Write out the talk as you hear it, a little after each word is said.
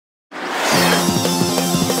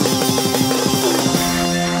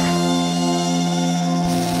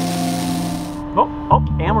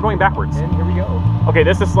backwards. And here we go. Okay,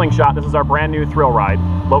 this is SlingShot. This is our brand new thrill ride,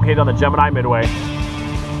 located on the Gemini Midway.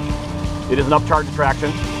 It is an upcharge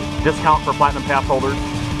attraction. Discount for Platinum Pass holders.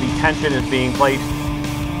 The tension is being placed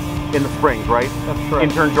in the springs, right? That's correct.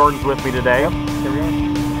 Intern Jordan's with me today. Yep, here we are.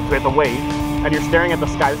 So we have to wait, and you're staring at the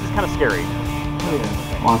sky. This is kind of scary. Oh,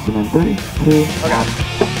 yeah. Awesome in 3, 2, 1. Oh my god!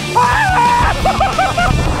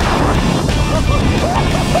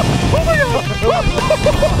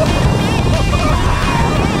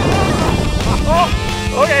 Oh,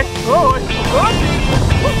 okay. Oh,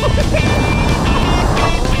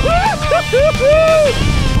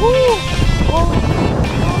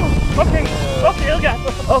 okay. Okay, okay.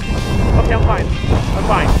 Okay, I'm fine. I'm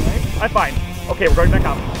fine. I'm fine. Okay, we're going back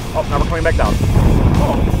up. Oh, now we're coming back down.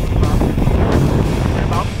 Oh.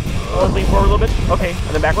 Oh, lean forward a little bit. Okay,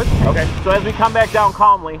 and then backwards. Okay. So as we come back down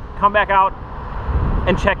calmly, come back out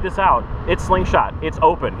and check this out. It's SlingShot. It's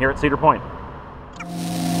open here at Cedar Point.